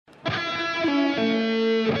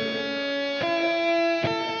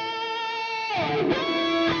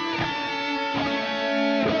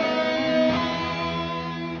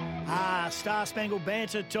Spangled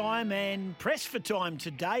Banter time and press for time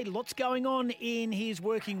today. Lots going on in his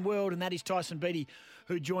working world, and that is Tyson Beattie,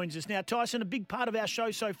 who joins us now. Tyson, a big part of our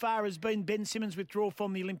show so far has been Ben Simmons' withdrawal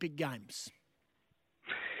from the Olympic Games.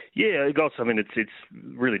 Yeah, guys, I mean, it's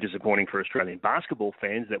really disappointing for Australian basketball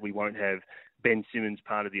fans that we won't have Ben Simmons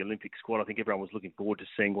part of the Olympic squad. I think everyone was looking forward to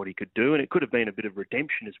seeing what he could do, and it could have been a bit of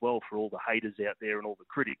redemption as well for all the haters out there and all the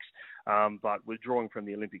critics. But withdrawing from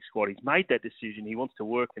the Olympic squad, he's made that decision. He wants to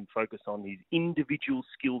work and focus on his individual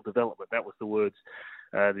skill development. That was the words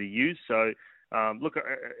that he used. So, look,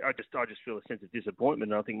 I just feel a sense of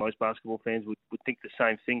disappointment, and I think most basketball fans would think the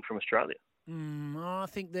same thing from Australia. I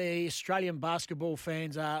think the Australian basketball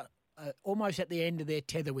fans are almost at the end of their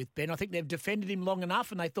tether with Ben. I think they've defended him long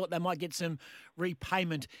enough and they thought they might get some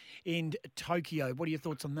repayment in Tokyo. What are your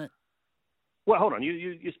thoughts on that? Well, hold on.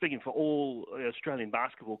 You're speaking for all Australian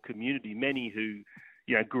basketball community, many who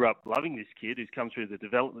grew up loving this kid who's come through the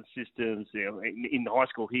development systems, in high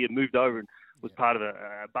school here, moved over and was part of a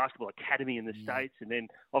basketball academy in the States, and then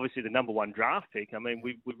obviously the number one draft pick. I mean,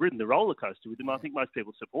 we've ridden the roller coaster with him. I think most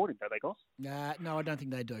people support him, don't they, Goss? No, I don't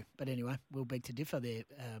think they do. But anyway, we'll beg to differ there.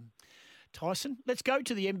 Tyson, let's go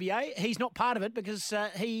to the NBA. He's not part of it because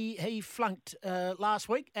he flunked last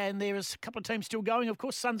week, and there is a couple of teams still going, of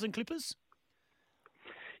course, Suns and Clippers.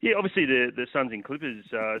 Yeah, obviously the Suns and Clippers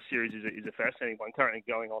series is a fascinating one currently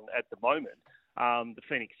going on at the moment. The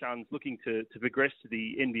Phoenix Suns looking to progress to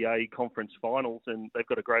the NBA Conference Finals, and they've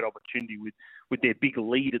got a great opportunity with their big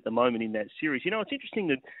lead at the moment in that series. It's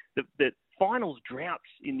interesting that finals droughts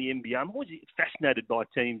in the NBA, I'm always fascinated by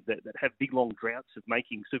teams that have big, long droughts of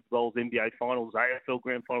making Super Bowls, NBA Finals, AFL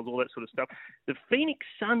Grand Finals, all that sort of stuff. The Phoenix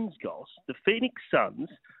Suns, Goss,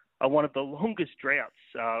 are one of the longest droughts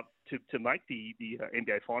to make the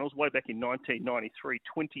NBA Finals, way back in 1993,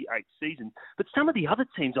 28 seasons. But some of the other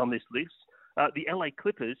teams on this list, the LA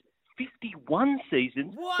Clippers, 51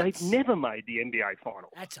 seasons, they've never made the NBA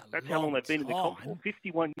Finals. That's how long they've been in the comp for,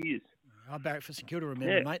 51 years. I barrack for St Kilda,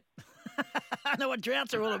 remember, mate. I know what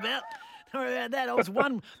droughts are all about. Don't worry about that. I was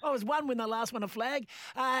one when they last won a flag.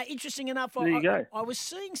 Interesting enough, there you go. I was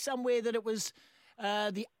seeing somewhere that it was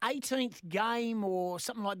the 18th game or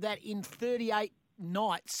something like that in 38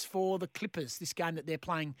 nights for the Clippers, this game that they're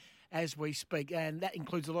playing as we speak, and that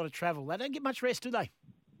includes a lot of travel. They don't get much rest, do they?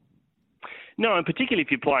 No, and particularly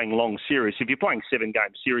if you're playing long series. If you're playing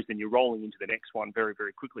 7-game series, then you're rolling into the next one very,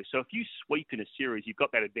 very quickly. So if you sweep in a series, you've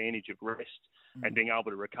got that advantage of rest and being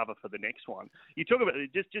able to recover for the next one. You talk about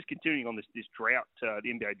just continuing on this drought, the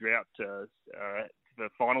NBA drought the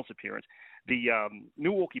finals appearance. The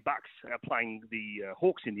Milwaukee Bucks are playing the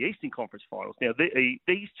Hawks in the Eastern Conference Finals. Now,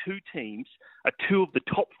 these two teams are two of the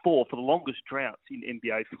top four for the longest droughts in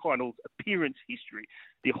NBA Finals appearance history.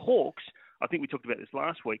 The Hawks, I think we talked about this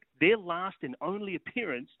last week, their last and only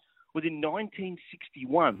appearance was in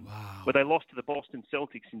 1961, where they lost to the Boston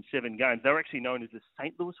Celtics in 7 games. They were actually known as the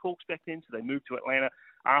St. Louis Hawks back then, so they moved to Atlanta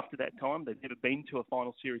after that time. They've never been to a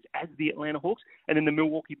final series as the Atlanta Hawks. And then the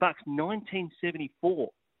Milwaukee Bucks, 1974.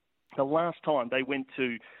 The last time they went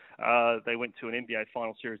to an NBA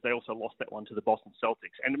final series, they also lost that one to the Boston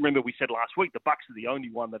Celtics. And remember, we said last week, the Bucks are the only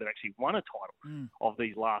one that have actually won a title of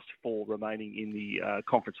these last 4 remaining in the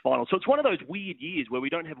conference final. So it's one of those weird years where we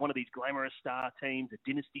don't have one of these glamorous star teams, a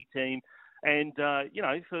dynasty team. And,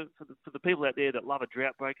 for the people out there that love a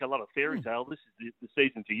drought breaker, love a fairy tale, this is the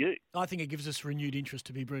season for you. I think it gives us renewed interest,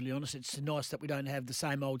 to be brutally honest. It's nice that we don't have the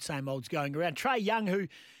same olds going around. Trae Young, who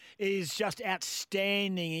is just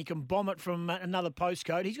outstanding. He can bomb it from another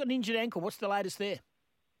postcode. He's got an injured ankle. What's the latest there?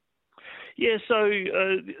 Yeah, so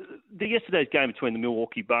yesterday's game between the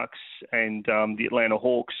Milwaukee Bucks and the Atlanta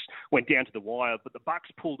Hawks went down to the wire, but the Bucks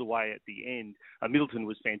pulled away at the end. Middleton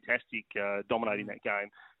was fantastic, dominating that game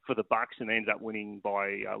for the Bucks, and they ended up winning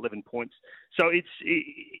by 11 points. So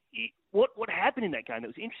what happened in that game? It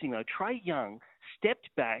was interesting though. Trae Young stepped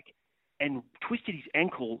back and twisted his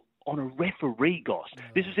ankle on a referee, Goss.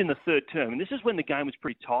 This was in the third term, and this is when the game was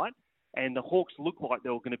pretty tight, and the Hawks looked like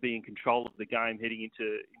they were going to be in control of the game heading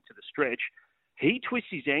into the stretch. He twists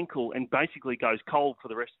his ankle and basically goes cold for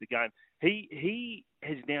the rest of the game. He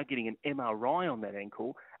is now getting an MRI on that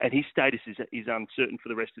ankle, and his status is uncertain for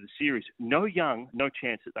the rest of the series. No Young, no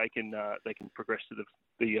chance that they can progress to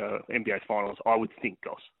the NBA Finals, I would think,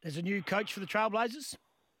 Goss. There's a new coach for the Trailblazers?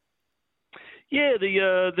 Yeah,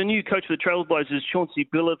 the new coach for the Trailblazers, Chauncey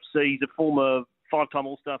Billups. He's a former 5-time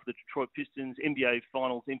All-Star for the Detroit Pistons, NBA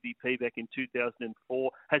Finals MVP back in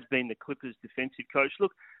 2004, has been the Clippers' defensive coach.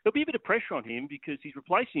 Look, there'll be a bit of pressure on him because he's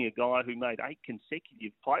replacing a guy who made 8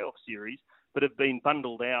 consecutive playoff series but have been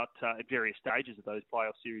bundled out at various stages of those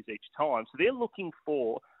playoff series each time. So they're looking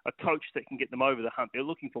for a coach that can get them over the hump. They're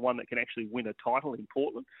looking for one that can actually win a title in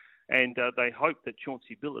Portland, and they hope that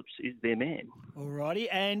Chauncey Billups is their man. All righty.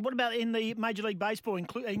 And what about in the Major League Baseball,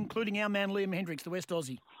 including our man Liam Hendricks, the West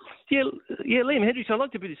Aussie? Yeah, Liam Hendricks, I'd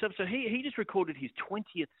like to bring this up. So he just recorded his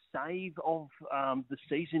 20th save of the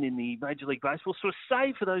season in the Major League Baseball. So a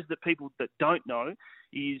save, for those people that don't know,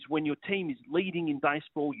 is when your team is leading in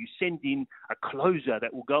baseball, you send in a closer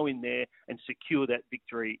that will go in there and secure that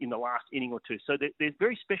victory in the last inning or two. So they're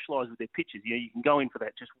very specialised with their pitches. You can go in for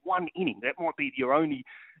that just one inning. That might be your only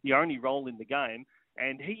role in the game.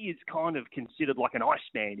 And he is kind of considered like an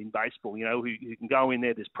Iceman in baseball, who can go in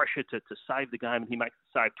there. There's pressure to save the game, and he makes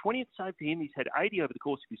the save. 20th save to him. He's had 80 over the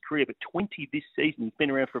course of his career, but 20 this season. He's been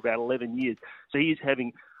around for about 11 years. So he is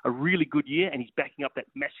having a really good year, and he's backing up that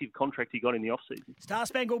massive contract he got in the off-season. Star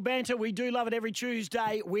Spangled Banter. We do love it every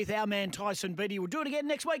Tuesday with our man Tyson Beattie. We'll do it again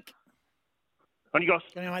next week. On you guys.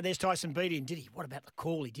 Anyway, there's Tyson Beattie. And what about the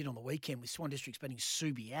call he did on the weekend with Swan District's beating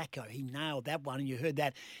Subiaco? He nailed that one, and you heard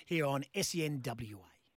that here on SENWA.